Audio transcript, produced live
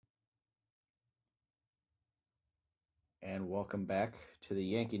and welcome back to the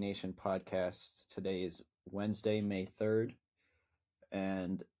Yankee Nation podcast. Today is Wednesday, May 3rd,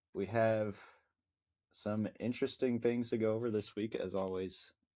 and we have some interesting things to go over this week. As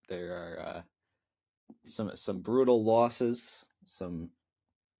always, there are some brutal losses, some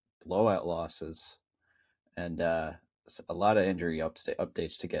blowout losses, and a lot of injury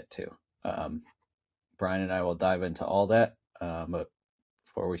updates to get to. Brian and I will dive into all that, but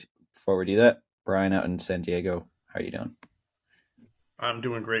before we do that, Brian out in San Diego, how are you doing? I'm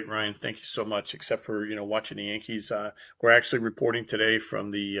doing great, Ryan. Thank you so much. Except for watching the Yankees. We're actually reporting today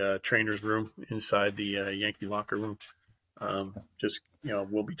from the trainer's room inside the Yankee locker room.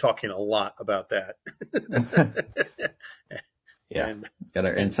 We'll be talking a lot about that. Yeah, and got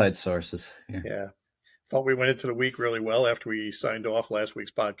our inside sources. Yeah, thought we went into the week really well after we signed off last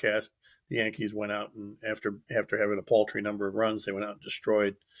week's podcast. The Yankees went out and after having a paltry number of runs, they went out and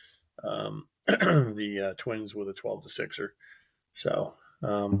destroyed the Twins with a 12-6er. So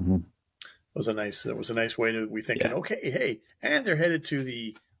it was a nice way to be thinking, okay, hey, and they're headed to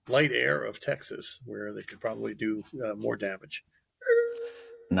the light air of Texas where they could probably do more damage.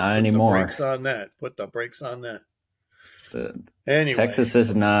 Not anymore. Put the brakes on that. Anyway, Texas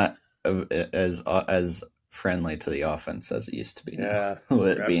is not as friendly to the offense as it used to be. Yeah,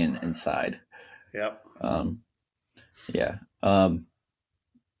 with it being inside. Yep. Yeah.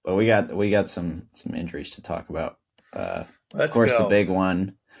 But we got some injuries to talk about. Of course, the big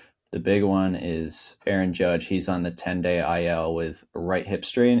one is Aaron Judge. He's on the 10-day IL with a right hip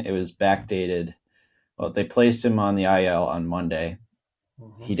strain. It was backdated. Well, they placed him on the IL on Monday.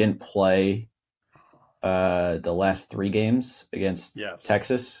 Mm-hmm. He didn't play the last 3 games against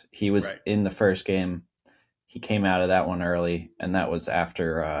Texas. He was in the first game. He came out of that one early, and that was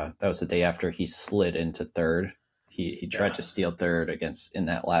the day after he slid into third. He tried to steal third in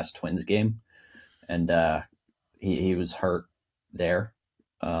that last Twins game, and he was hurt there.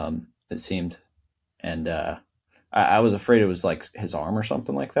 It seemed, and I was afraid it was like his arm or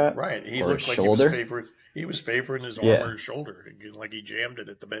something like that. Right, he looked like shoulder. He was favoring his arm or his shoulder, like he jammed it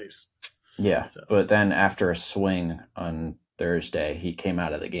at the base. Yeah, so. But then after a swing on Thursday, he came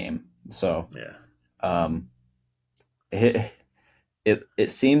out of the game. So it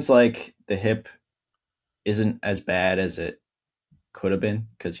seems like the hip isn't as bad as it could have been,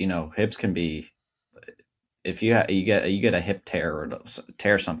 because hips can be, if you get a hip tear or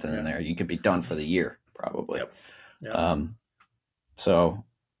tear something in there, you could be done for the year probably. Yep. So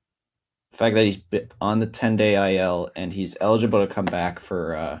the fact that he's on the 10-day IL and he's eligible to come back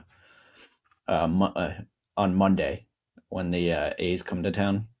for on Monday when the A's come to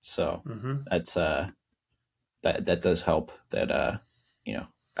town. So that's that does help. That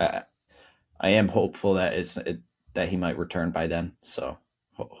I am hopeful that that he might return by then. So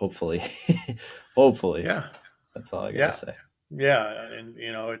hopefully, yeah, that's all I gotta say. Yeah, and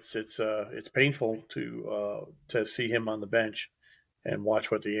it's painful to see him on the bench and watch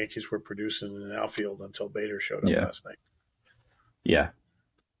what the Yankees were producing in the outfield until Bader showed up last night. Yeah,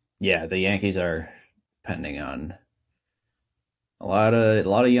 the Yankees are depending on a lot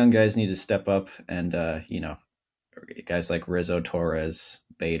of young guys need to step up, and guys like Rizzo, Torres,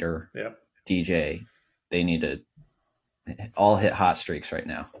 Bader, DJ, they need to all hit hot streaks right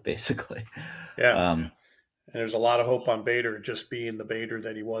now, basically. Yeah. And there's a lot of hope on Bader just being the Bader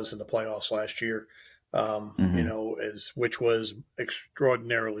that he was in the playoffs last year, which was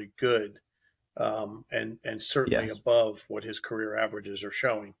extraordinarily good, and certainly above what his career averages are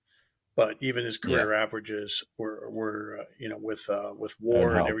showing. But even his career averages were with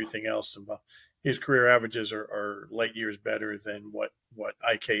WAR and everything else, his career averages are light years better than what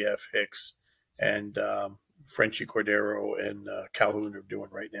IKF, Hicks, and Frenchie Cordero and Calhoun are doing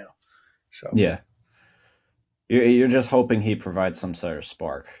right now. So you're just hoping he provides some sort of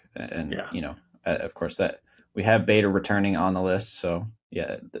spark, and of course that we have Bader returning on the list. So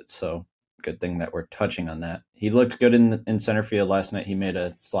so good thing that we're touching on that. He looked good in center field last night. He made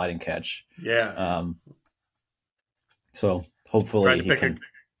a sliding catch. Yeah. So hopefully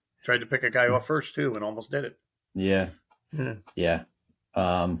tried to pick a guy off first too, and almost did it. Yeah.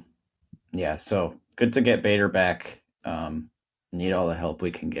 So good to get Bader back. Need all the help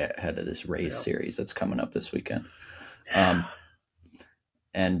we can get ahead of this Rays series that's coming up this weekend.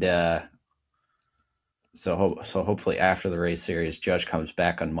 So hopefully after the Rays series, Judge comes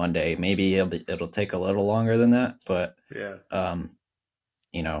back on Monday. Maybe it'll take a little longer than that, but he,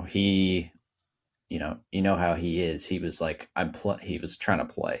 how he is. He was like, he was trying to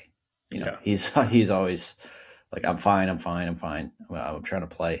play. He's always like, I'm fine. I'm trying to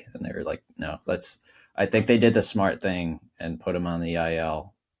play, and they were like, no, I think they did the smart thing and put him on the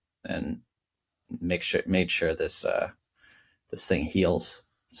IL and made sure this this thing heals.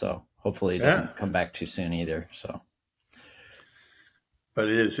 So hopefully it doesn't come back too soon either. So, but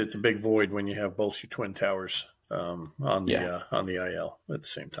it's a big void when you have both your twin towers on the IL at the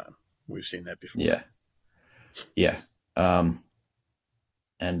same time. We've seen that before. Yeah. And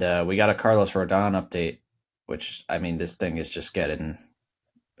we got a Carlos Rodon update, which, I mean, this thing is just getting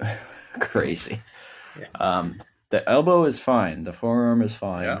crazy. The elbow is fine. The forearm is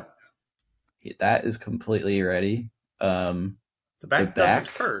fine. Yeah. That is completely ready. The back doesn't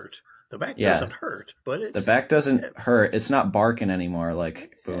hurt. The back doesn't hurt, but the back doesn't hurt. It's not barking anymore,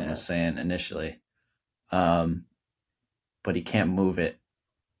 like Boone was saying initially. But he can't move it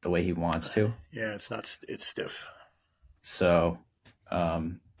the way he wants to. Yeah, it's stiff. So, I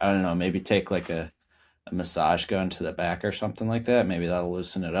don't know, maybe take like a massage gun to the back or something like that. Maybe that'll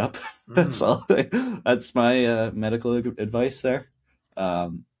loosen it up. That's all. That's my medical advice there.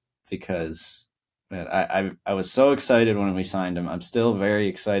 Because man, I was so excited when we signed him. I'm still very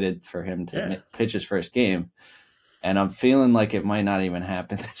excited for him to pitch his first game, and I'm feeling like it might not even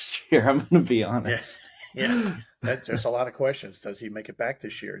happen this year. I'm going to be honest. Yeah. There's a lot of questions. Does he make it back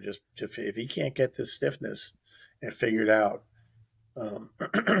this year? Just if he can't get this stiffness and figured out, and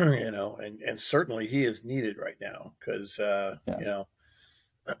certainly he is needed right now because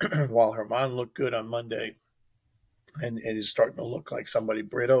while Herman looked good on Monday. And he's starting to look like somebody.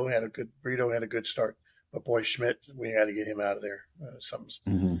 Brito had a good start, but boy, Schmidt, we had to get him out of there.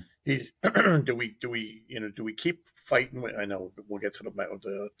 He's do we keep fighting? I know we'll get to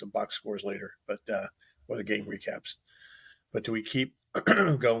the box scores later, but or the game recaps. But do we keep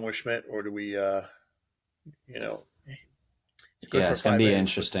going with Schmidt, or do we? It's going to be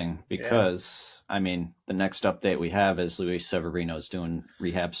interesting because I mean the next update we have is Luis Severino's doing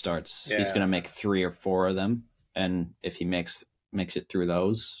rehab starts. Yeah. He's going to make 3 or 4 of them. And if he makes it through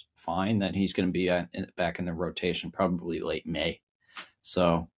those, fine, then he's going to be back in the rotation probably late May.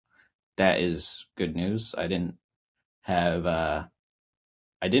 So that is good news. I didn't have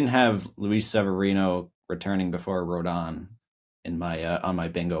Luis Severino returning before Rodon in my on my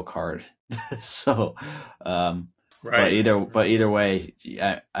bingo card. So, right. But either way,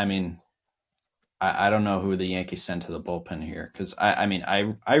 I mean, I don't know who the Yankees sent to the bullpen here because I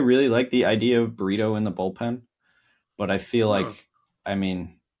really like the idea of Brito in the bullpen. But I feel like, I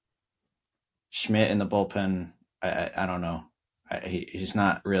mean, Schmidt in the bullpen, I don't know. He's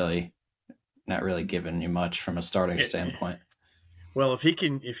not really giving you much from a starting standpoint. Well, if he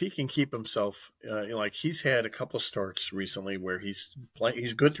can keep himself, like he's had a couple of starts recently where he's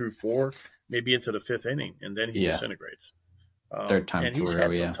good through 4, maybe into the 5th inning, and then he disintegrates. Third time through,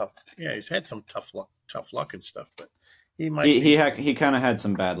 he's had some tough luck and stuff, but he kind of had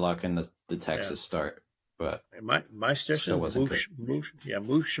some bad luck in the Texas start. But my suggestion is move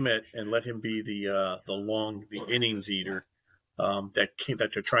Schmidt and let him be the innings eater that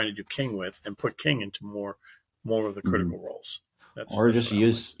they're trying to do King with, and put King into more of the critical roles. Just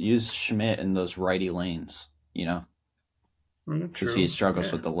use Schmidt in those righty lanes, because he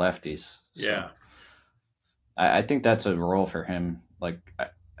struggles with the lefties. So. Yeah, I think that's a role for him. Like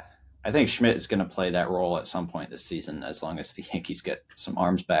I think Schmidt is going to play that role at some point this season, as long as the Yankees get some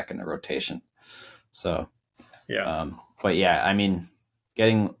arms back in the rotation. So, but yeah, I mean,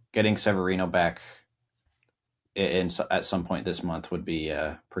 getting Severino back at some point this month would be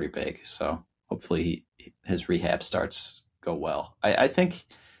pretty big. So hopefully his rehab starts go well. I think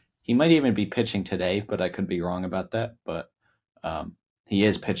he might even be pitching today, but I could be wrong about that. But he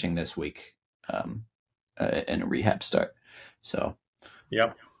is pitching this week in a rehab start. So,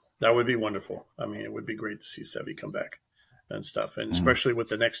 yeah, that would be wonderful. I mean, it would be great to see Sevy come back and stuff, and especially with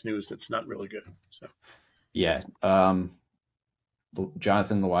the next news that's not really good. So, yeah,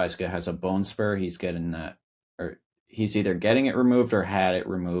 Jonathan Loaiza has a bone spur. He's getting that, or he's either getting it removed or had it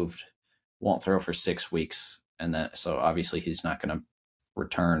removed. Won't throw for 6 weeks, and so obviously he's not going to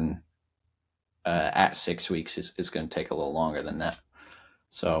return at 6 weeks. It's going to take a little longer than that.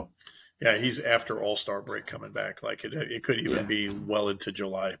 So, yeah, he's after All-Star break coming back. Like it could even be well into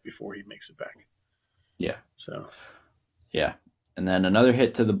July before he makes it back. Yeah. So. Yeah. And then another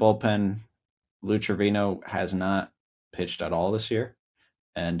hit to the bullpen. Lou Trevino has not pitched at all this year,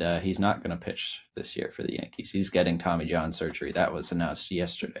 and he's not going to pitch this year for the Yankees. He's getting Tommy John surgery. That was announced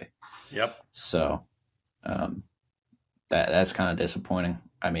yesterday. Yep. So that's kind of disappointing.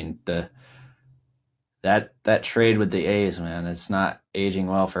 I mean, that trade with the A's, man, it's not aging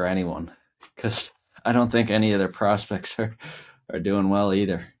well for anyone, because I don't think any of their prospects are doing well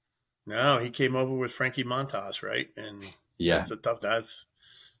either. No, he came over with Frankie Montas, right? And that's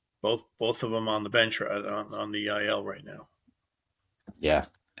both of them on the bench on the IL right now. Yeah,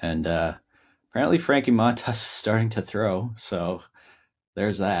 and apparently Frankie Montas is starting to throw, so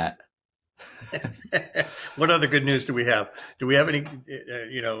there's that. What other good news do we have? Do we have any?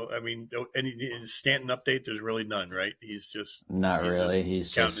 Any Stanton update? There's really none, right? He's really.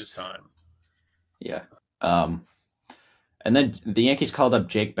 He's counting his time. Yeah. And then the Yankees called up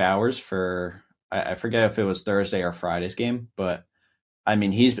Jake Bauers for I forget if it was Thursday or Friday's game, but I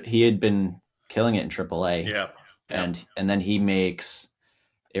mean he had been killing it in AAA. Yeah. And then he makes.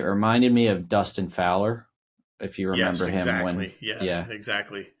 It reminded me of Dustin Fowler, if you remember him. Exactly.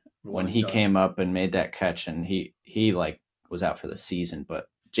 Exactly. When he came up and made that catch, and he like was out for the season, but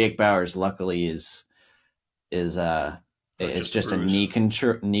Jake Bauers luckily is it's just a knee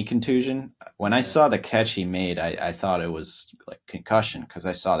contusion. When I saw the catch he made, I thought it was like concussion because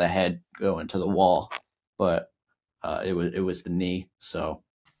I saw the head go into the wall, but it was the knee. So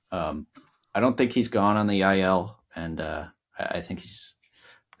I don't think he's gone on the IL, and I think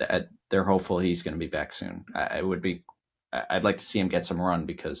they're hopeful he's going to be back soon. I'd like to see him get some run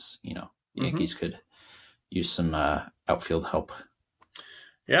because Yankees could use some outfield help.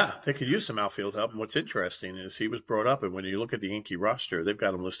 Yeah, they could use some outfield help. And what's interesting is he was brought up, and when you look at the Yankee roster, they've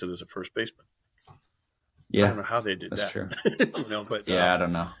got him listed as a first baseman. Yeah, I don't know how they did that's that. True. But I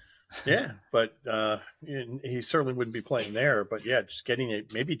don't know. Yeah, but he certainly wouldn't be playing there. But yeah, just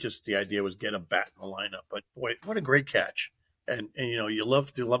maybe just the idea was get a bat in the lineup. But boy, what a great catch! And you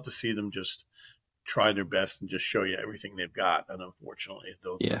love to see them just try their best and just show you everything they've got. And unfortunately,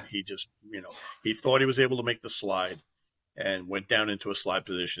 he just he thought he was able to make the slide and went down into a slide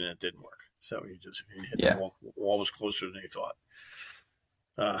position and it didn't work. So he hit the wall was closer than he thought.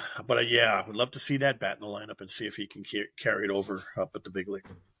 But I would love to see that bat in the lineup and see if he can carry it over up at the big league.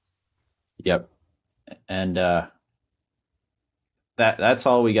 Yep. And that's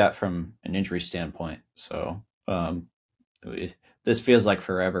all we got from an injury standpoint. So this feels like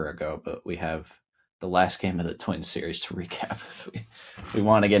forever ago, but we have the last game of the Twins series to recap if we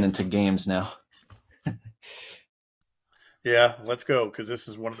want to get into games now. Yeah, let's go, because this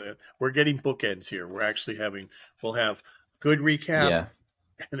is we're getting bookends here. We'll have good recap,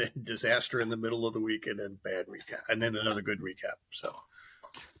 and then disaster in the middle of the week, and then bad recap, and then another good recap. So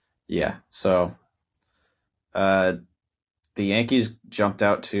the Yankees jumped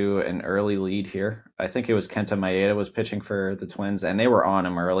out to an early lead here. I think it was Kenta Maeda was pitching for the Twins, and they were on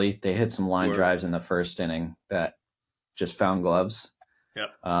him early. They hit some line drives in the first inning that just found gloves.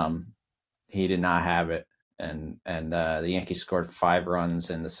 Yep. He did not have it, and the Yankees scored 5 runs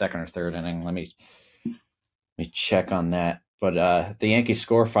in the second or third inning. Let me check on that. But the Yankees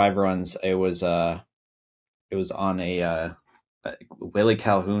score 5 runs. It was on a Willie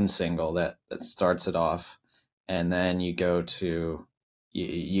Calhoun single that starts it off. And then you go to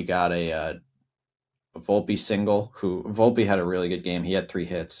you got a Volpe single. Volpe had a really good game. He had 3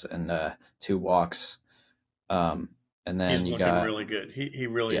 hits and 2 walks. And then he's looking really good. He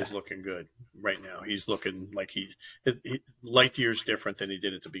really is looking good right now. He's looking like he's light years different than he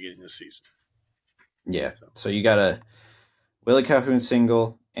did at the beginning of the season. Yeah. So you got a Willie Calhoun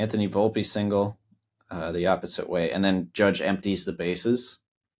single, Anthony Volpe single, the opposite way, and then Judge empties the bases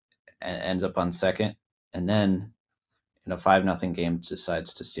and ends up on second. And then in a 5-0 game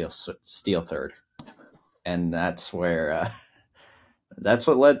decides to steal third. And that's where that's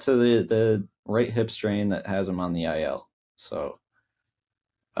what led to the right hip strain that has him on the IL. So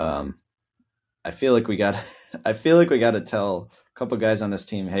I feel like we got to tell a couple guys on this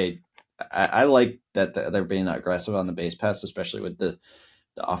team, hey, I like that they're being aggressive on the base paths, especially with the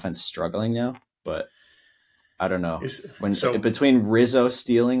offense struggling now, but I don't know. Between Rizzo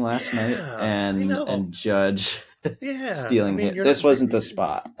stealing last night and Judge stealing this wasn't the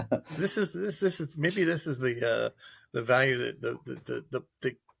spot. This is maybe the value that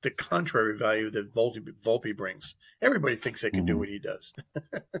the contrary value that Volpe brings. Everybody thinks they can do what he does.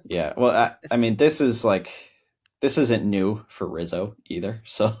 Yeah, well, I mean, this isn't new for Rizzo either.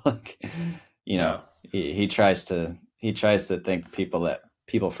 So he tries to think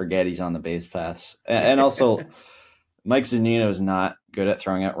people forget he's on the base paths, and also Mike Zunino is not good at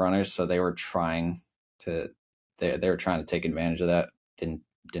throwing out runners, so they were trying to take advantage of that.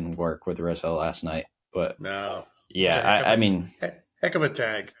 Didn't work with Rizzo last night, but no, I mean, heck of a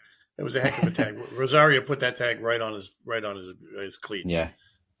tag. It was a heck of a tag. Rosario put that tag right on his cleats. Yeah, it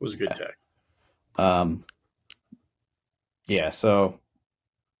was a good tag. So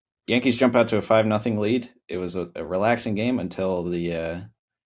Yankees jump out to a 5-0 lead. It was a relaxing game until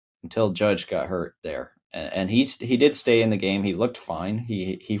Judge got hurt there, and he did stay in the game. He looked fine.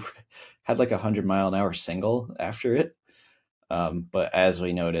 He had like 100-mile-an-hour single after it, but as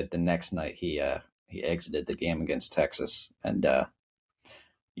we noted, the next night he exited the game against Texas, and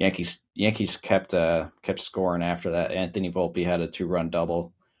Yankees kept scoring after that. Anthony Volpe had a 2-run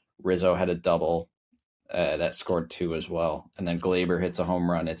double. Rizzo had a double that scored 2 as well, and then Gleyber hits a home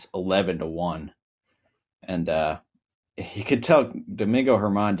run. It's 11-1, and you could tell Domingo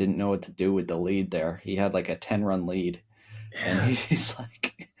Germán didn't know what to do with the lead there. He had like a 10-run lead, and he's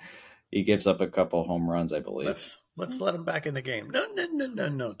like, he gives up a couple home runs, I believe. Let's let him back in the game.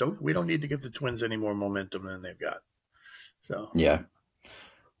 No. We don't need to give the Twins any more momentum than they've got. So yeah.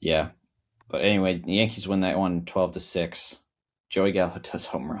 But anyway, the Yankees win that one 12-6. Joey Gallo does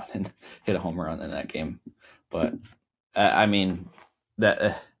home run and hit a home run in that game. But I mean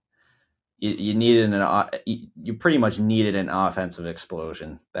that you needed you pretty much needed an offensive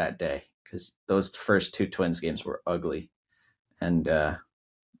explosion that day, because those first 2 Twins games were ugly, and the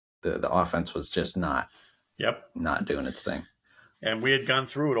offense was just not doing its thing. And we had gone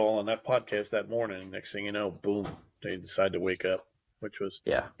through it all on that podcast that morning. Next thing you know, boom, they decided to wake up, which was,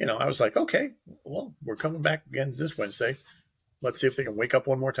 I was like, okay, well, we're coming back again this Wednesday. Let's see if they can wake up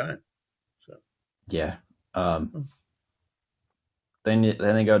one more time. So yeah. Then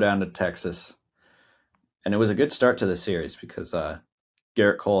they go down to Texas, and it was a good start to the series because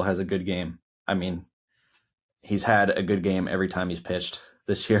Garrett Cole has a good game. I mean, he's had a good game every time he's pitched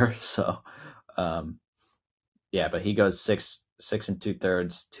this year. So, but he goes 6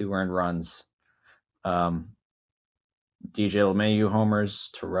 2/3, 2 earned runs. DJ LeMahieu homers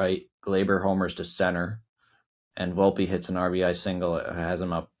to right, Gleyber homers to center, and Volpe hits an RBI single. It has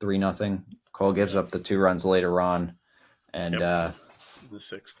him up 3-0. Cole gives up the 2 runs later on, and the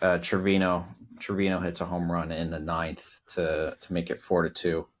 6th, Trevino hits a home run in the 9th to make it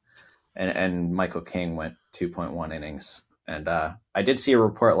 4-2, and Michael King went 2.1 innings. And I did see a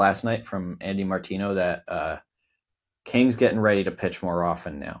report last night from Andy Martino that King's getting ready to pitch more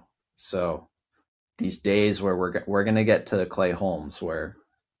often now. So these days where we're going to get to Clay Holmes, where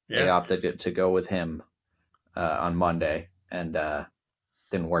they opted to go with him on Monday, and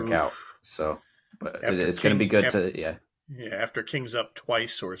didn't work out. So, but it's going to be good to after King's up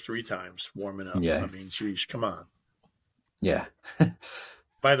twice or 3 times warming up. Yeah. I mean, geez, come on. Yeah.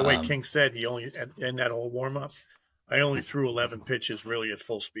 By the way, King said he only, in that whole warm up, I only threw 11 pitches really at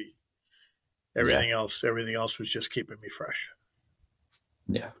full speed. Everything else was just keeping me fresh.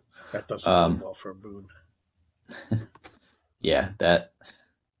 Yeah. That doesn't go well for a Boone. Yeah, there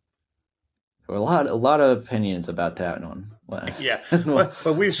were a lot of opinions about that one. Yeah,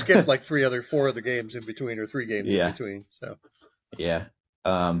 but we've skipped like 4 other games in between, or 3 games in between. So yeah,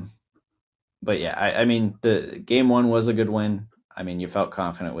 but yeah, I mean, the game 1 was a good win. I mean, you felt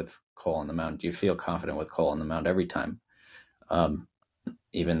confident with Cole on the mound. You feel confident with Cole on the mound every time.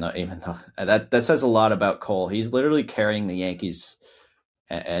 Even though that says a lot about Cole. He's literally carrying the Yankees,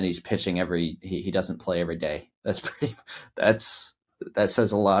 and he's pitching he doesn't play every day. That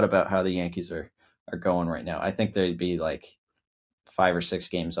says a lot about how the Yankees are going right now. I think they'd be like 5 or 6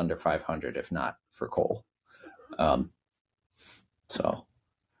 games under 500 if not for Cole. So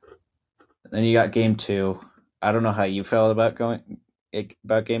then you got game 2. I don't know how you felt about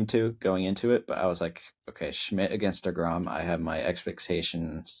game 2 going into it, but I was like, okay, Schmidt against DeGrom. I have my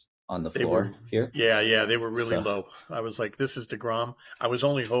expectations on the floor here. Yeah, they were really low. I was like, this is DeGrom. I was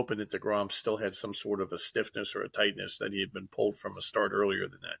only hoping that DeGrom still had some sort of a stiffness or a tightness, that he had been pulled from a start earlier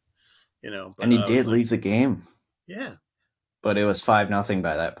than that. But and he did leave the game. Yeah, but it was 5-0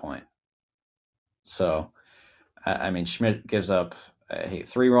 by that point. So, I mean, Schmidt gives up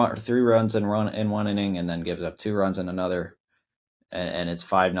 3 runs in 1 inning, and then gives up 2 runs in another, and it's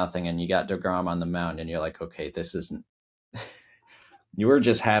 5-0. And you got DeGrom on the mound, and you're like, okay, this isn't. You were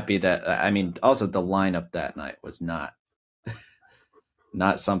just happy that, I mean, also the lineup that night was not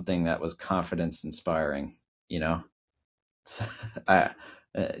something that was confidence inspiring. So, the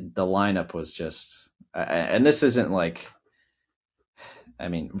lineup was just, and this isn't like, I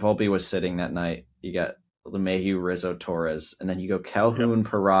mean, Volpe was sitting that night. You got LeMahieu, Rizzo, Torres, and then you go Calhoun,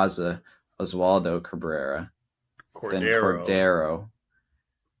 Peraza, Oswaldo Cabrera, then Cordero,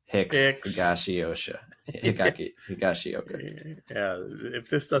 Hicks. Higashioka. Yeah, if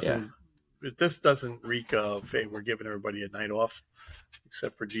this doesn't reek of, hey, we're giving everybody a night off,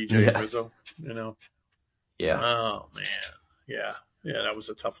 except for DJ and Rizzo, Yeah. Oh man, yeah, that was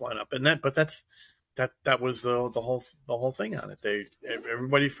a tough lineup, that was the whole thing on it.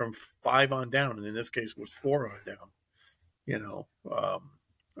 Everybody from 5 on down, and in this case was 4 on down,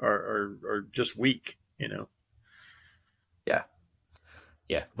 are just weak,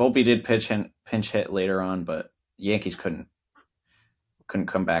 Yeah. Volpe did pinch hit later on, but Yankees couldn't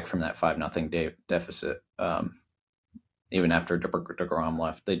come back from that 5-0 deficit. Even after DeGrom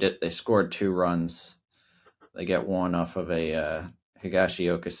left, they scored 2 runs. They get 1 off of a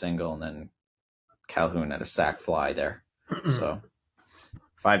Higashioka single, and then Calhoun had a sac fly there. So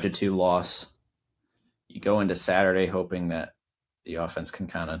 5-2 loss. You go into Saturday hoping that the offense can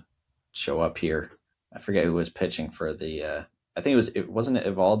kind of show up here. I forget who was pitching for the. I think wasn't it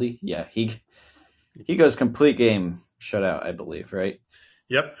Evaldi? Yeah, he goes complete game shutout, I believe, right?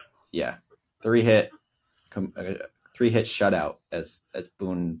 Yep. Yeah, 3-hit shutout as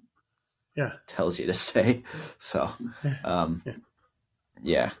Boone tells you to say. So,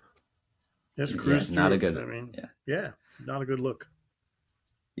 yeah. Just cruise through. Not a good. I mean, not a good look.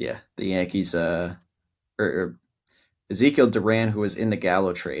 Yeah, the Yankees. Or Ezekiel Duran, who was in the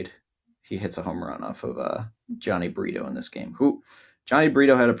Gallo trade, he hits a home run off of Johnny Brito in this game. Johnny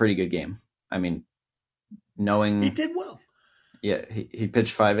Brito had a pretty good game. I mean, knowing he did well. Yeah, he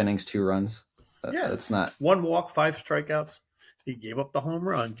pitched 5 innings, 2 runs. That's not 1 walk, 5 strikeouts. He gave up the home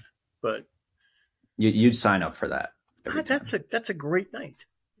run, but you'd sign up for that. That's a great night.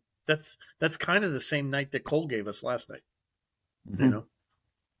 That's kind of the same night that Cole gave us last night. Mm-hmm. You know.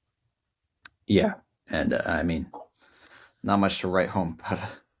 Yeah, and I mean, not much to write home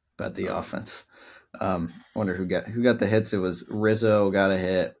about the offense. I wonder who got the hits. It was Rizzo got a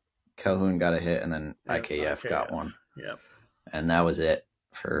hit, Calhoun got a hit, and then IKF got one. Yeah. And that was it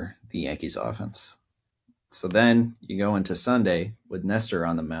for the Yankees offense. So then you go into Sunday with Nestor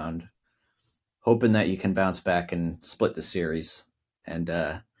on the mound, hoping that you can bounce back and split the series. And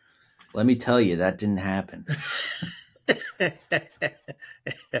let me tell you, that didn't happen.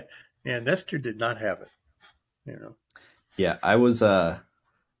 Yeah, Nestor did not have it. You know. Yeah, I was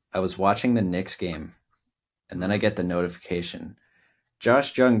watching the Knicks game, and then I get the notification.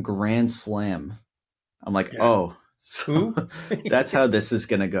 Josh Jung grand slam. I'm like, oh, so that's how this is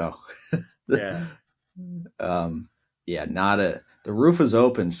gonna go. Yeah. The roof was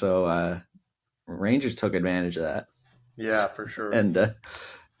open, so Rangers took advantage of that. Yeah, for sure. And the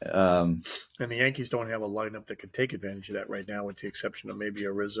Yankees don't have a lineup that can take advantage of that right now, with the exception of maybe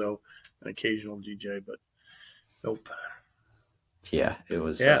a Rizzo, an occasional DJ, but nope. Yeah, it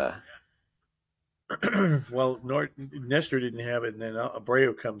was. Yeah. Well, Nestor didn't have it, and then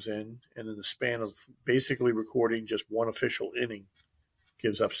Abreu comes in, and in the span of basically recording just one official inning,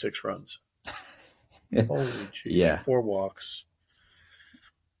 gives up 6 runs. Holy geez. Yeah. 4 walks.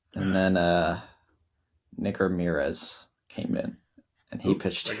 And then Nick Ramirez came in, and he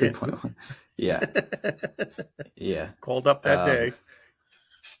pitched 2.1. Yeah. Yeah. Called up that day.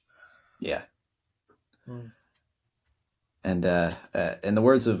 Yeah. And in the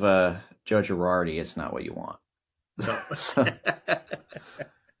words of Joe Girardi, it's not what you want. No.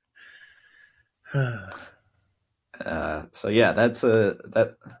 So yeah, that's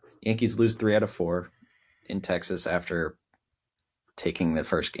that Yankees lose 3 out of 4 in Texas after taking the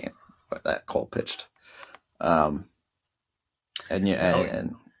first game that Cole pitched. And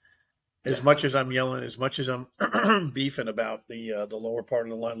as much as I'm yelling, as much as I'm beefing about the lower part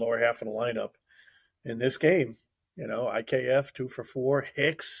of the line, lower half of the lineup in this game, you know, IKF 2 for 4,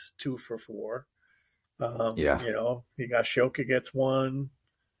 Hicks 2 for 4. You know, Higashioka gets 1.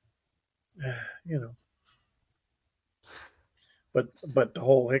 You know, but the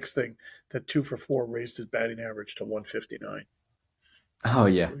whole Hicks thing, that 2 for 4 raised his batting average to 159. Oh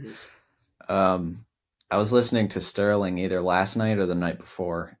yeah. I was listening to Sterling either last night or the night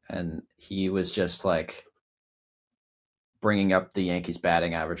before, and he was just like bringing up the Yankees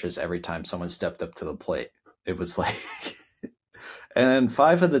batting averages every time someone stepped up to the plate. It was like, and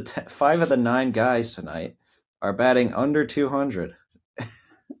 5 of the 9 guys tonight are batting under 200.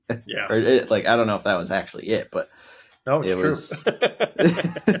 Yeah. Like, I don't know if that was actually it, but no, it true. was.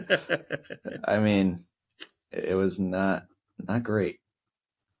 I mean, it was not great.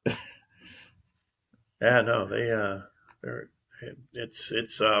 Yeah, no, it's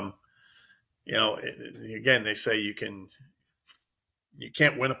you know, again, they say you can't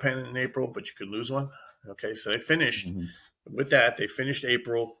win a pennant in April, but you can lose one. Okay, so they finished with that. They finished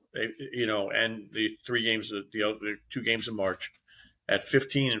April, you know, and the 3 games, the 2 games in March, at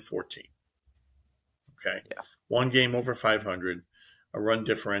 15 and 14. Okay, yeah. 1 game over 500, a run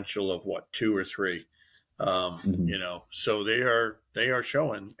differential of 2 or 3. You know, so they are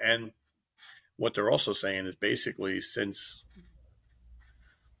showing, and what they're also saying is basically since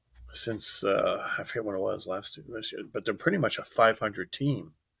I forget when it was this year, but they're pretty much a 500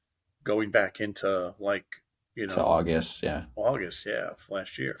 team going back into, like, you know, to August of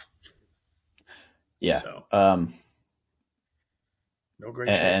last year. Yeah. So, no great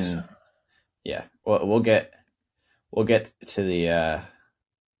chance. And yeah, well, we'll get to the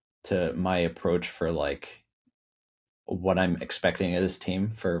to my approach for like what I'm expecting of this team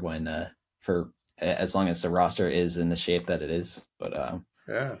for when for as long as the roster is in the shape that it is. But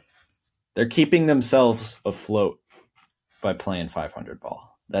yeah, they're keeping themselves afloat by playing 500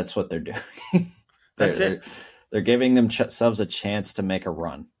 ball. That's what they're doing. They're giving themselves a chance to make a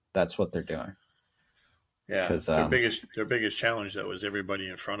run. That's what they're doing. Yeah, their biggest challenge though is everybody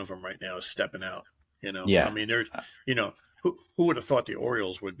in front of them right now is stepping out. Yeah. I mean, there's, who would have thought the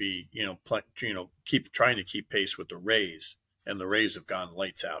Orioles would be, keep trying to keep pace with the Rays, and the Rays have gone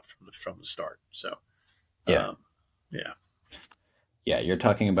lights out from the start. So, yeah, yeah. You're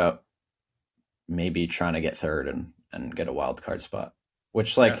talking about maybe trying to get third and get a wild card spot,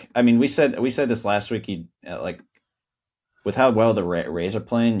 which I mean, we said this last week. With how well the Rays are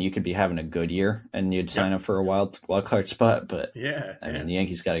playing, you could be having a good year and you'd sign up for a wild card spot. But I mean, the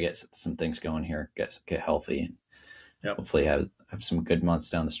Yankees got to get some things going here, get healthy, and hopefully have some good months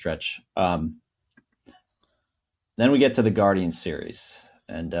down the stretch. Then we get to the Guardians series,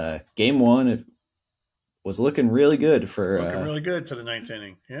 and game one it was looking really good for to the ninth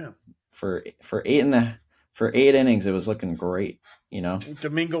inning. Yeah, for 8 innings, it was looking great.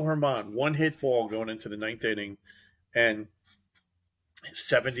 Domingo Germán, 1-hit ball going into the ninth inning. And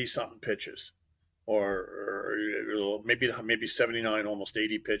 70-something pitches, or maybe 79, almost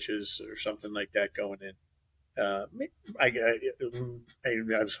 80 pitches, or something like that going in. I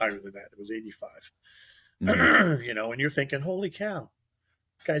was higher than that. It was 85. Mm-hmm. And you're thinking, "Holy cow,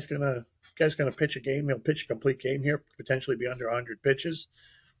 guy's gonna pitch a game. He'll pitch a complete game here, potentially be under 100 pitches."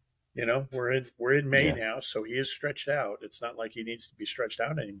 We're in May now, so he is stretched out. It's not like he needs to be stretched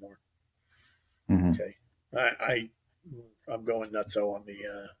out anymore. Mm-hmm. Okay, I'm going nutso on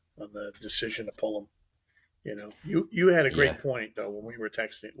the decision to pull him. You had a great point though when we were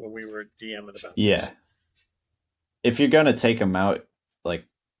DMing about this. If you're gonna take him out, we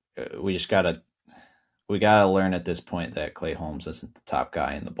gotta learn at this point that Clay Holmes isn't the top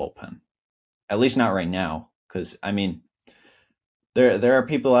guy in the bullpen, at least not right now. Because I mean, there are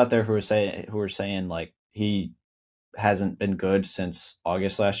people out there who are saying like he hasn't been good since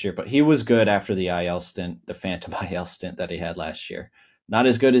August last year, but he was good after the IL stint, the phantom IL stint that he had last year. Not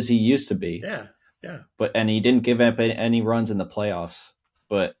as good as he used to be. Yeah. And he didn't give up any runs in the playoffs.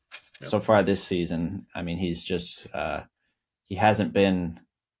 But so far this season, I mean, he's just he hasn't been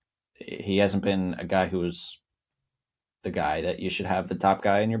a guy who was the guy that you should have the top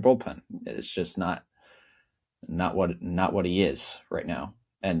guy in your bullpen. It's just not what he is right now.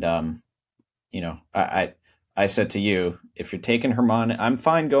 And I said to you, if you're taking Germán, I'm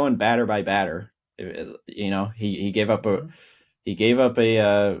fine going batter by batter. He gave up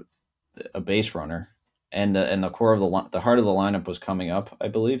a base runner, and the core of the heart of the lineup was coming up, I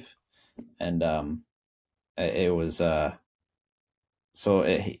believe, and it was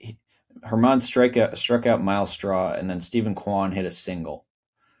Germán struck out Miles Straw, and then Stephen Kwan hit a single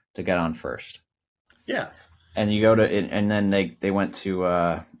to get on first. Yeah, and you go to and then they went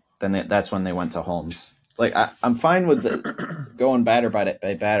to that's when they went to Holmes. Like I'm fine with going batter by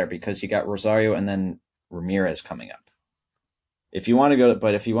batter because you got Rosario and then Ramirez coming up. If you want to go to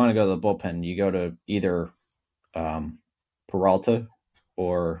the bullpen, you go to either Peralta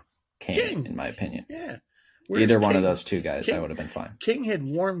or King, in my opinion. Yeah, either one of those two guys, that would have been fine. King had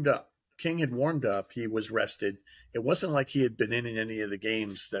warmed up. He was rested. It wasn't like he had been in any of the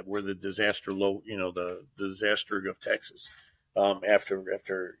games that were the disaster the disaster of Texas after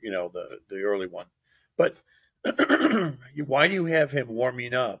the early one. But why do you have him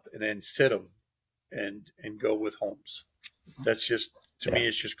warming up and then sit him and go with Holmes? That's just me.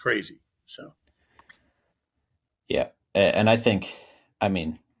 It's just crazy. So, yeah, and I think, I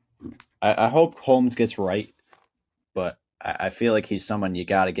mean, I hope Holmes gets right, but I feel like he's someone you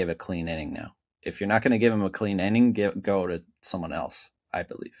got to give a clean inning now. If you're not going to give him a clean inning, go to someone else. I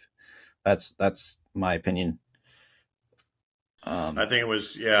believe that's my opinion. I think it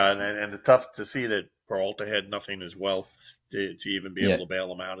was and it's tough to see that Peralta had nothing as well to even be able to bail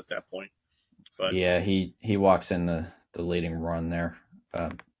him out at that point. But he walks in the leading run there.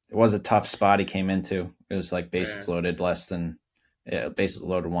 It was a tough spot he came into. It was like bases loaded, bases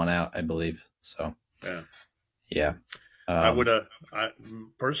loaded, one out, I believe. So yeah. I would have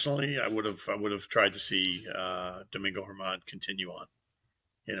tried to see Domingo Germán continue on.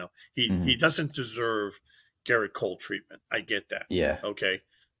 He doesn't deserve Garrett Cole treatment. I get that. Yeah. Okay.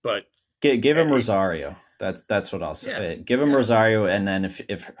 But give him Rosario. That's what I'll say. Yeah. Give him Rosario, and then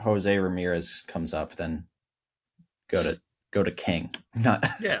if Jose Ramirez comes up, then go to King. Not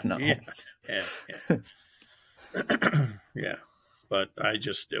yeah. But I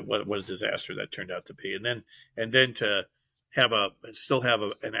just what a disaster that turned out to be, and then to have an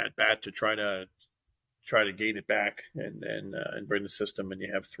at bat to try to gain it back and bring the system, and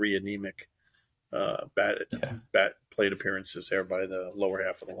you have three anemic bat plate appearances there by the lower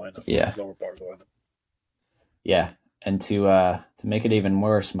half of the lineup. Yeah, lower part of the lineup. Yeah, and to make it even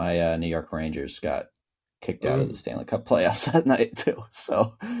worse, my New York Rangers got kicked out of the Stanley Cup playoffs that night too.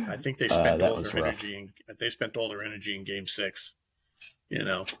 So I think they spent all their energy. They spent all their energy in Game 6.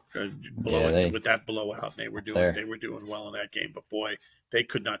 With that blowout, they were doing well in that game. But boy, they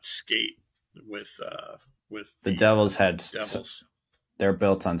could not skate with the Devils. They're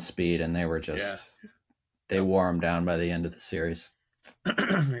built on speed, and they were just they wore them down by the end of the series.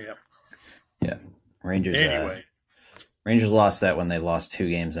 Yeah. Rangers. Anyway, Rangers lost that when they lost 2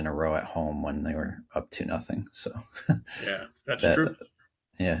 games in a row at home when they were up 2-0. So that's true.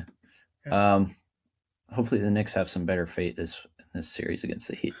 Yeah. Hopefully the Knicks have some better fate in this series against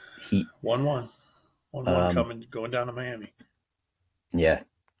the Heat. 1-1 going down to Miami. Yeah.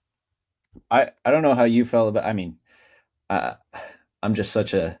 I don't know how you felt about. I mean, I'm just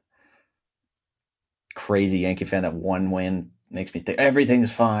such a crazy Yankee fan that one win makes me think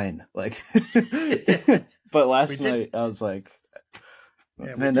everything's fine. Like, but last night I was like,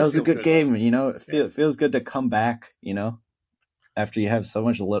 man, that was a good game. It feels good to come back. After you have so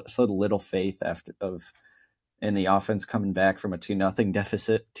little faith in the offense coming back from a 2-0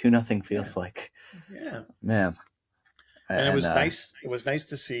 deficit. 2-0 feels like, man. And it was nice. It was nice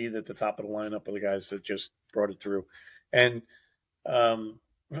to see that the top of the lineup are the guys that just brought it through, and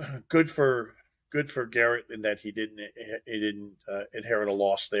good for Garrett in that he didn't inherit a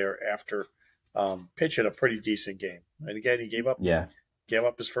loss there after pitching a pretty decent game. And again, he gave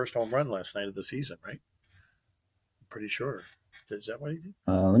up his first home run last night of the season, right? I'm pretty sure. Is that what he did?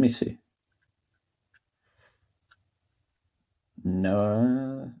 Let me see.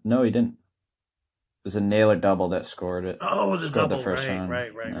 No, he didn't. It was a Naylor double that scored it. Oh, it was a double. The first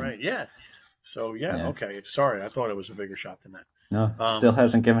right. Yeah. So, okay. Sorry, I thought it was a bigger shot than that. No, still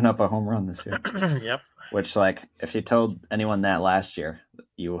hasn't given up a home run this year. Yep. Which, if you told anyone that last year,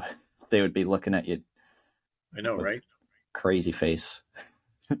 they would be looking at you. I know, right? Crazy face.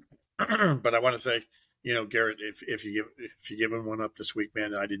 But I want to say, Garrett, if you give him one up this week,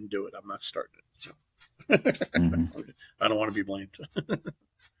 man, I didn't do it. I'm not starting it. So. I don't want to be blamed.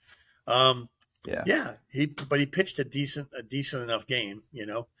 He pitched a decent enough game.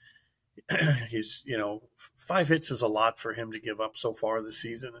 He's 5 hits is a lot for him to give up so far this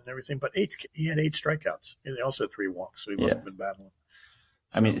season and everything. But he had 8 strikeouts. He also had 3 walks, so he must have been battling.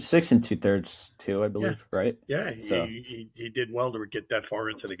 So, I mean, 6 2/3 too, I believe, right? Yeah, he did well to get that far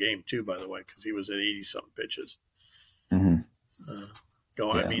into the game too. By the way, because he was at 80-something pitches. Mm-hmm.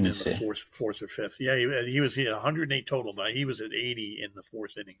 In the fourth or fifth. Yeah, he was 108 total, but he was at 80 in the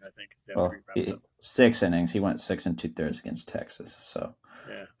 4th inning, I think. 6 innings. He went 6 2/3 against Texas. So,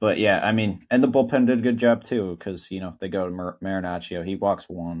 but I mean, and the bullpen did a good job too because they go to Marinaccio. He walks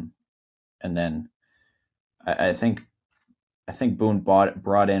 1, and then I think Boone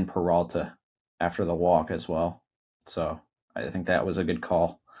brought in Peralta after the walk as well. So I think that was a good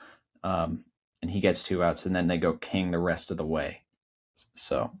call. And he gets 2 outs, and then they go King the rest of the way.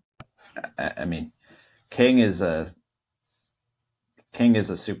 So, I mean, King is a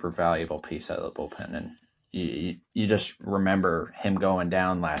super valuable piece out of the bullpen, and you just remember him going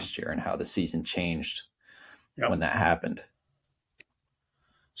down last year and how the season changed when that happened.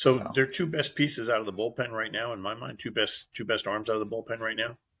 So they're 2 best pieces out of the bullpen right now, in my mind. Two best arms out of the bullpen right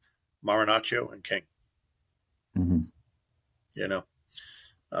now, Marinaccio and King. Mm-hmm.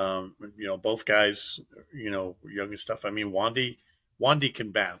 Both guys, young and stuff. I mean, Wandy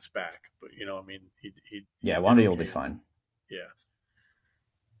can bounce back, but Wandy will be fine. Yeah.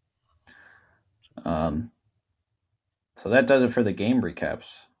 So that does it for the game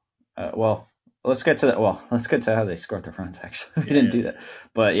recaps. Let's get to how they scored the runs. Actually, we didn't do that,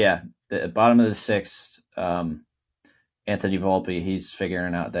 but the bottom of the 6th, Anthony Volpe, he's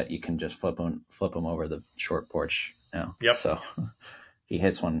figuring out that you can just flip him over the short porch now. Yep. So he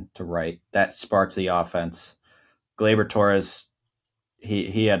hits one to right. That sparked the offense. Gleyber Torres.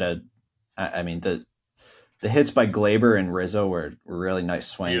 He had the hits by Gleyber and Rizzo were really nice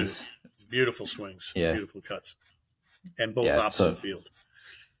swings. Beautiful swings. Yeah. Beautiful cuts. And both opposite field.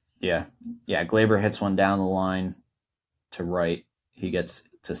 Yeah. Yeah. Gleyber hits one down the line to right. He gets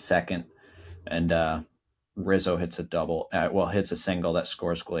to second. And Rizzo hits a double. Hits a single that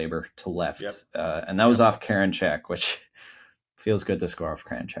scores Gleyber to left. Yep. And that was off Karinchak, which feels good to score off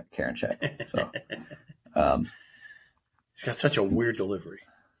Karinchak. So he's got such a weird delivery.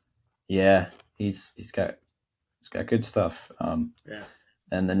 Yeah, he's got good stuff. And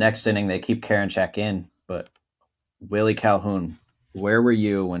the next inning they keep Karinchak in, but Willie Calhoun, where were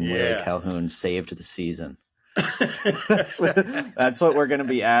you when Willie Calhoun saved the season? That's what we're going to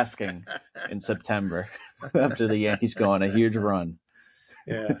be asking in September after the Yankees go on a huge run.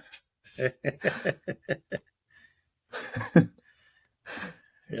 Yeah.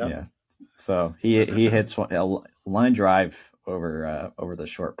 Yeah. So he hits a line drive over the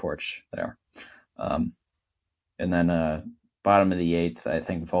short porch there, and then bottom of the eighth, I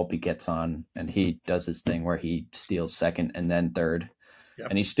think Volpe gets on and he does his thing where he steals second and then third. Yep.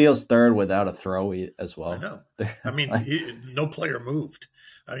 And he steals third without a throw as well. I know. I mean, no player moved.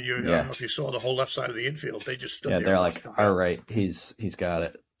 I don't know if you saw the whole left side of the infield. They just stood there. They're like, all right, he's got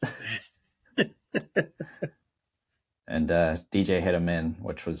it. And DJ hit him in,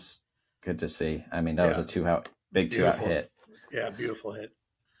 which was good to see. I mean, that was a big two-out hit. Yeah, beautiful hit.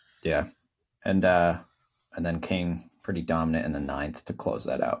 Yeah. And then King pretty dominant in the ninth to close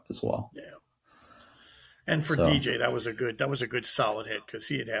that out as well. Yeah. And for DJ, that was a good solid hit because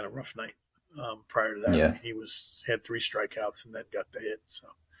he had a rough night prior to that. Yeah. He had 3 strikeouts and then got the hit. So,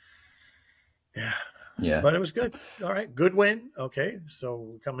 yeah. Yeah. But it was good. All right. Good win. Okay. So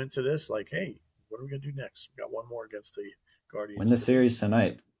we come into this like, hey, what are we going to do next? We got one more against the Guardians. Win the series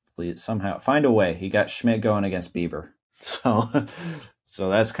tonight. Please somehow find a way. He got Schmidt going against Bieber. So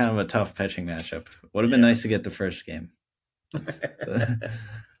that's kind of a tough pitching matchup. Would have been nice to get the first game.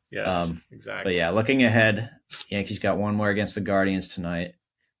 Yes, exactly. But yeah, looking ahead, Yankees got one more against the Guardians tonight,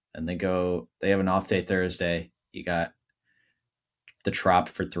 and they have an off day Thursday. You got the Trop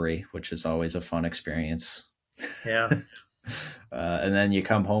for 3, which is always a fun experience. Yeah. And then you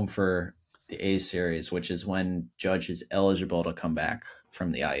come home for the A series, which is when Judge is eligible to come back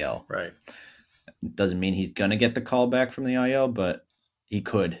from the IL. Right. Doesn't mean he's going to get the call back from the IL, but he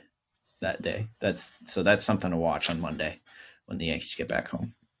could that day. That's something to watch on Monday when the Yankees get back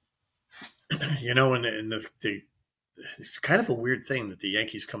home. You know, and it's kind of a weird thing that the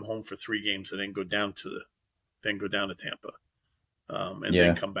Yankees come home for 3 games and then go down to Tampa, and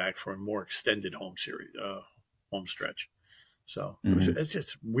then come back for a more extended home stretch. So it's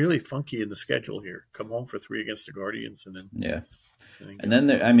just really funky in the schedule here. Come home for 3 against the Guardians, and then and then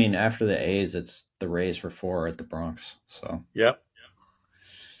after the A's, it's the Rays for 4 at the Bronx. So yep.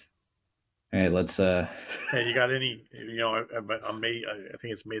 Hey, let's. Hey, you got any? You know, on May, I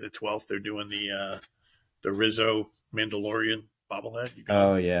think it's May the 12th. They're doing the Rizzo Mandalorian bobblehead.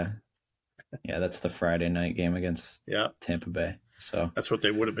 Yeah, that's the Friday night game against Tampa Bay. So that's what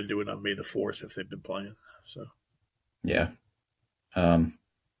they would have been doing on May the 4th if they'd been playing. So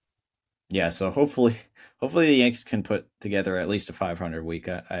so hopefully the Yankees can put together at least a 500 week.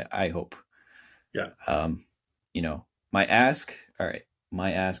 I hope. Yeah. You know, my ask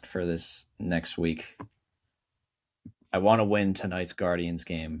for this next week, I want to win tonight's Guardians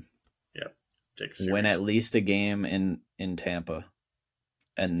game. Yep. Win at least a game in Tampa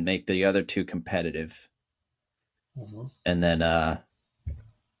and make the other 2 competitive. Mm-hmm. And then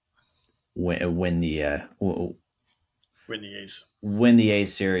win the A's. Win the A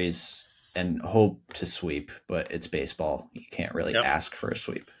series and hope to sweep, but it's baseball. You can't really ask for a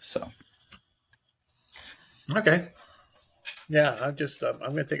sweep. So okay. Yeah, I'm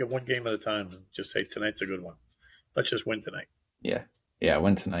going to take it one game at a time and just say tonight's a good one. Let's just win tonight. Yeah,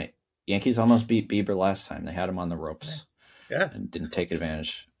 win tonight. Yankees almost beat Bieber last time. They had him on the ropes. Yeah. And didn't take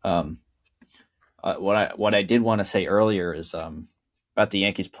advantage. What I did want to say earlier is about the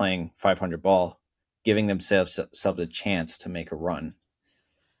Yankees playing 500 ball, giving themselves a chance to make a run.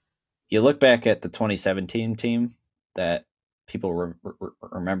 You look back at the 2017 team that people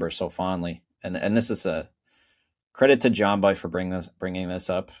remember so fondly, and this is a credit to John Boy for bringing this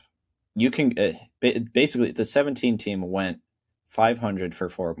up. You can basically the 17 team went 500 for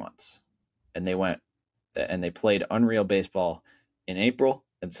 4 months, and they played Unreal Baseball in April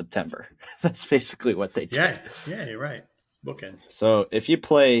and September. That's basically what they did. Yeah, you're right. Bookends. So if you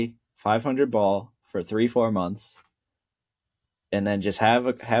play 500 ball for 3-4 months, and then just have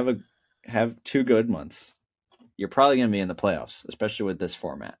 2 good months, you're probably going to be in the playoffs, especially with this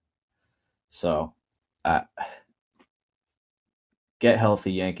format. So, get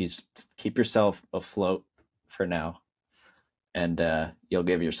healthy, Yankees. Keep yourself afloat for now, and you'll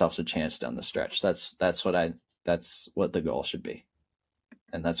give yourselves a chance down the stretch. That's what the goal should be,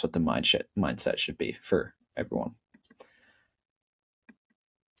 and that's what the mindset should be for everyone.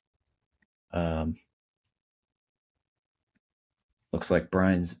 Looks like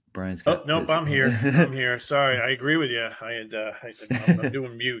Brian's got. Oh nope, I'm here. Sorry, I agree with you. I'm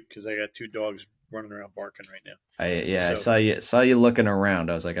doing mute because I got 2 dogs running around barking right now. I saw you looking around.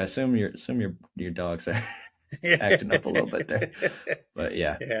 I was like, I assume your dogs are acting up a little bit there. But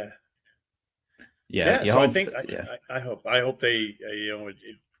yeah. So I think I hope they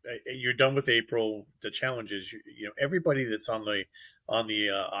you're done with April. The challenge is, everybody that's on the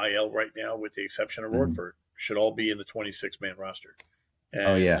IL right now, with the exception of Roarford, should all be in the 26-man roster.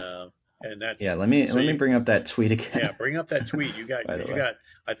 And, and that's let me bring up that tweet again. Yeah, bring up that tweet. You got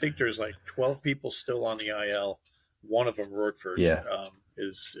I think there's like 12 people still on the IL. One of them, Roarford,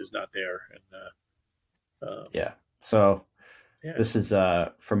 is not there. And so this is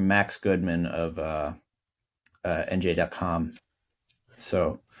from Max Goodman of NJ.com.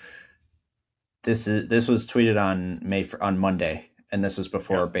 So this was tweeted on Monday, and this was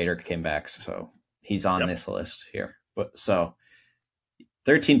before Bader came back. So he's on this list here. But so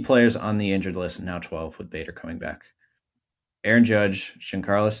 13 players on the injured list, and now 12 with Bader coming back. Aaron Judge,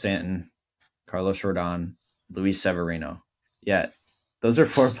 Giancarlo Stanton, Carlos Rodon, Luis Severino. Yeah, those are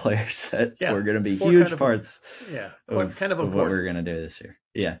 4 players that were going to be huge parts of what we're going to do this year.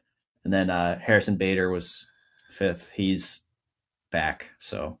 Yeah. And then Harrison Bader was 5th. He's back,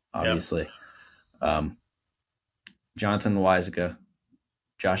 so obviously. Jonathan Loaisiga,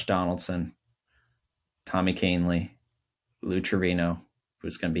 Josh Donaldson, Tommy Kahnle, Lou Trevino,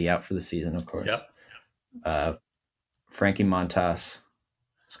 who's going to be out for the season, of course. Frankie Montas,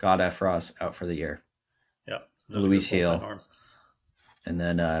 Scott Effross out for the year. Luis Gil, and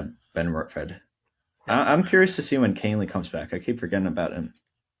then Ben Rutford. I'm curious to see when Kahnle comes back. I keep forgetting about him,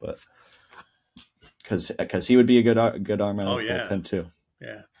 but because he would be a good arm out of the bullpen too.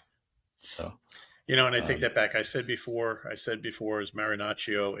 Yeah. So, and I take that back. I said before is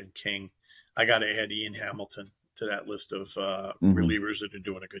Marinaccio and King. I got to add Ian Hamilton to that list of relievers that are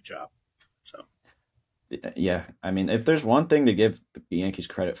doing a good job. So, yeah, I mean, if there's one thing to give the Yankees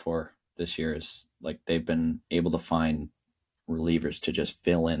credit for this year is like they've been able to find relievers to just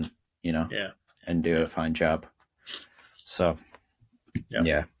fill in, and do a fine job. So,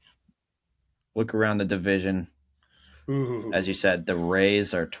 look around the division. Ooh. As you said, the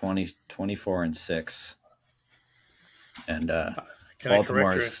Rays are 24-6, and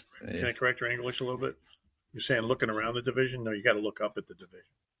Baltimore. Can I correct your English a little bit? You're saying looking around the division? No, you got to look up at the division.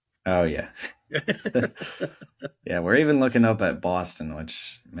 Oh yeah, yeah. We're even looking up at Boston,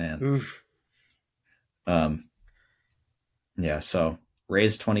 which man. Oof. Yeah. So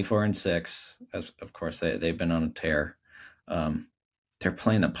Rays 24-6. As of course they've been on a tear. They're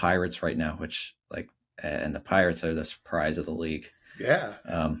playing the Pirates right now, which and the Pirates are the surprise of the league. Yeah.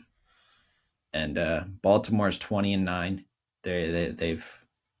 And Baltimore's 20-9. They've.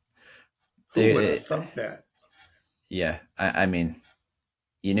 Who would have thunk that? Yeah, I mean,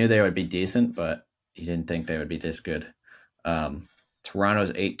 you knew they would be decent, but you didn't think they would be this good.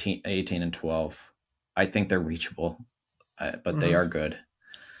 Toronto's 18-12. I think they're reachable, but they are good.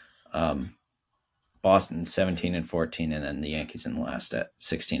 Boston 17-14, and then the Yankees in the last at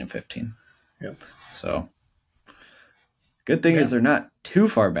 16-15. Yep. So, good thing is they're not too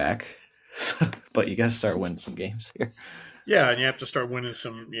far back, but you got to start winning some games here. Yeah, and you have to start winning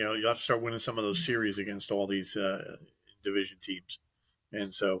some. You have to start winning some of those series against all these division teams,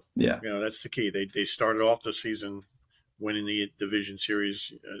 and so that's the key. They started off the season winning the division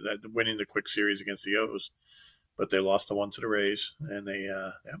series, winning the quick series against the O's, but they lost the one to the Rays, and they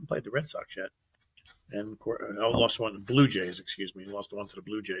haven't played the Red Sox yet. And lost one to the Blue Jays. Excuse me, lost the one to the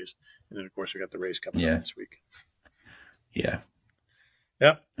Blue Jays, and then of course we got the Rays coming up this week. Yeah,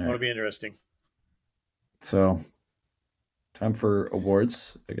 It'll be interesting. So. Time for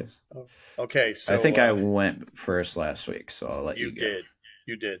awards, I guess. Okay, so I think I went first last week, so I'll let you go.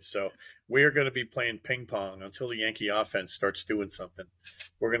 You did. So we are going to be playing ping pong until the Yankee offense starts doing something.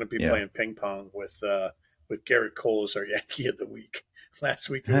 We're going to be playing ping pong with Garrett Cole as our Yankee of the week. Last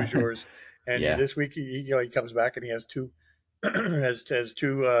week it was yours, and this week he comes back and he has two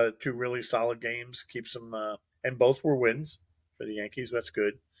two really solid games. Keeps them, and both were wins for the Yankees. That's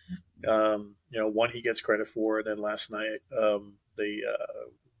good. One he gets credit for, and then last night they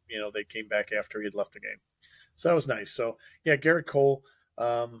came back after he had left the game, so that was nice. So Garrett Cole,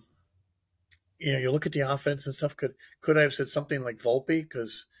 you look at the offense and stuff. Could I have said something like Volpe,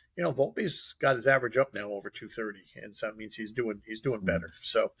 because Volpe's got his average up now over 230, and so that means he's doing better.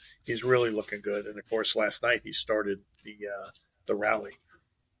 So he's really looking good. And of course, last night he started the rally.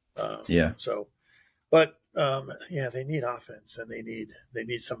 So. But they need offense, and they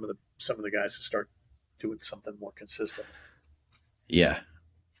need some of the guys to start doing something more consistent. Yeah,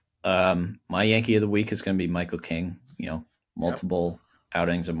 my Yankee of the week is going to be Michael King. Multiple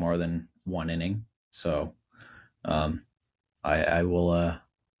outings of more than one inning. So, I will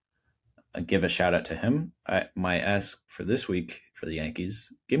give a shout out to him. My ask for this week for the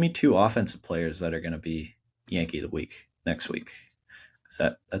Yankees: give me 2 offensive players that are going to be Yankee of the week next week.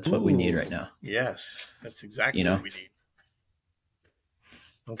 That's what we need right now. Yes, that's exactly what we need.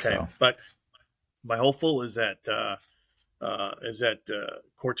 Okay, so. But my hopeful is that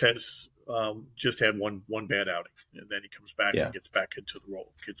Cortes just had one bad outing, and then he comes back and gets back into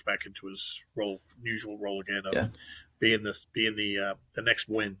his usual role again of being the next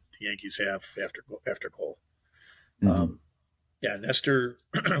win the Yankees have after Cole. Mm-hmm. Nestor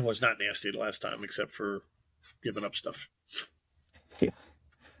was not nasty the last time, except for giving up stuff.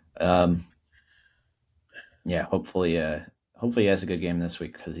 Hopefully he has a good game this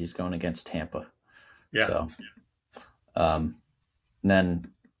week because he's going against Tampa. Yeah. So,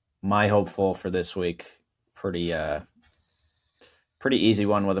 then my hopeful for this week, pretty easy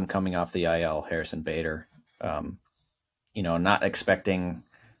one with him coming off the IL, Harrison Bader. Not expecting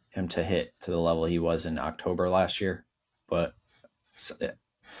him to hit to the level he was in October last year, but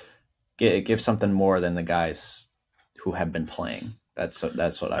give something more than the guys who have been playing. That's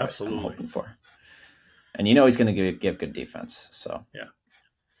what I'm hoping for. And he's going to give good defense. So yeah.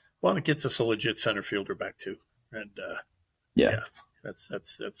 Well, it gets us a legit center fielder back too, and that's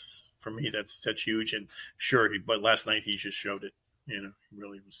for me. That's huge. And sure, but last night he just showed it. He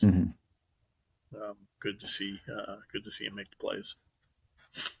really was good to see. Good to see him make the plays.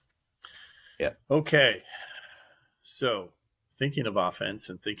 Yeah. Okay. So, thinking of offense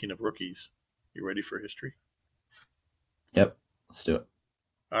and thinking of rookies, you ready for history? Yep. Let's do it.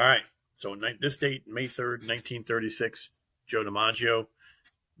 All right. So, this date, May 3rd, 1936, Joe DiMaggio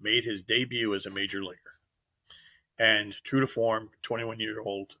made his debut as a major leaguer. And true to form,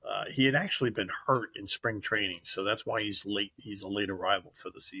 21-year-old, he had actually been hurt in spring training, so that's why he's late. He's a late arrival for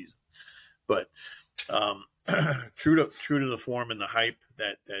the season. But true to the form and the hype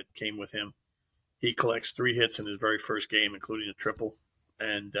that came with him, he collects 3 hits in his very first game, including a triple,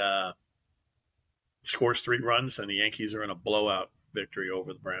 and scores 3 runs. And the Yankees are in a blowout victory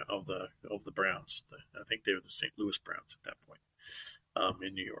over the Browns. I think they were the St. Louis Browns at that point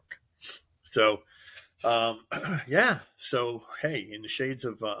in New York. So, So hey, in the shades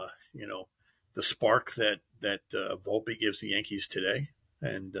of the spark that Volpe gives the Yankees today,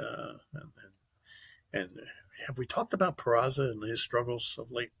 and have we talked about Peraza and his struggles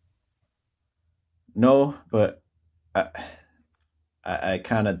of late? No, but I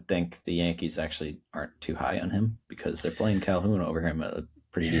kind of think the Yankees actually aren't too high on him because they're playing Calhoun over him at a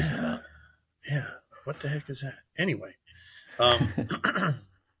pretty decent amount. Yeah, what the heck is that? Anyway,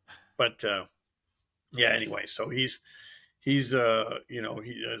 but anyway, so he's so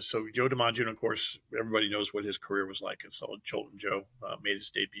Joe DiMaggio, of course, everybody knows what his career was like, and so Joltin' Joe made his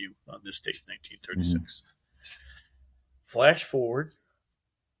debut on this date, 1936. Flash forward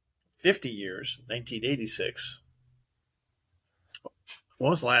 50 years, 1986. When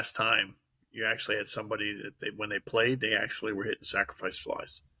was the last time you actually had somebody that when they played, they actually were hitting sacrifice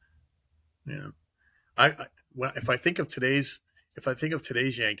flies? If I think of today's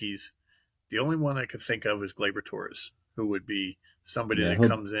Yankees, the only one I could think of is Gleyber Torres, who would be somebody that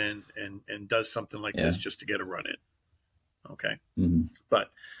comes in and does something like this just to get a run in. Okay. Mm-hmm.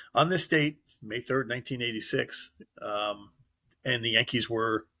 But on this date, May 3rd, 1986, and the Yankees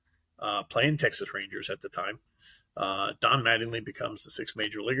were playing Texas Rangers at the time, Don Mattingly becomes the 6th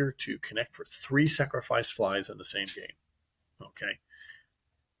major leaguer to connect for 3 sacrifice flies in the same game. Okay.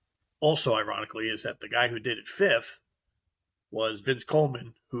 Also, ironically, is that the guy who did it 5th was Vince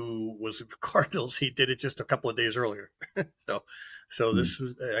Coleman, who was with the Cardinals. He did it just a couple of days earlier. So this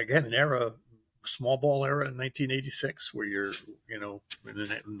was, again, an era, small ball era in 1986, where you're, in the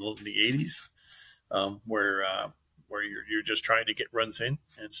 80s, where you're just trying to get runs in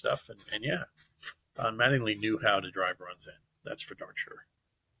and stuff. And Don Mattingly knew how to drive runs in. That's for darn sure.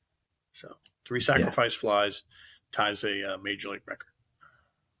 So 3 sacrifice flies ties a major league record.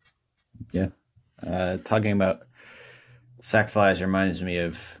 Yeah. Talking about sac flies reminds me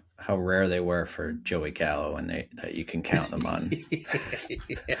of how rare they were for Joey Gallo, and that you can count them on.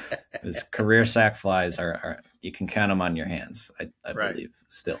 His career sac flies are you can count them on your hands. I believe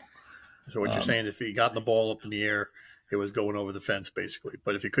still. So what you're saying, if he got the ball up in the air, it was going over the fence basically.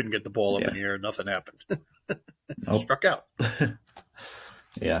 But if he couldn't get the ball up in the air, nothing happened. Struck out.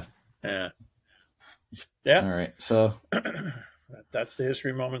 Yeah. Yeah. All right. So that's the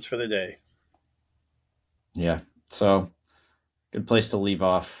history moments for the day. Yeah. So good place to leave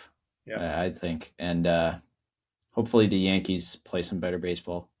off, I think. And hopefully the Yankees play some better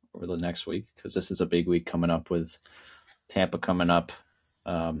baseball over the next week, because this is a big week coming up with Tampa coming up.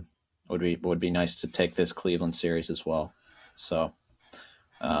 Would be nice to take this Cleveland series as well. So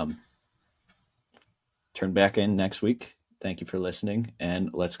turn back in next week. Thank you for listening, and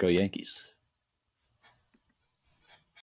let's go Yankees.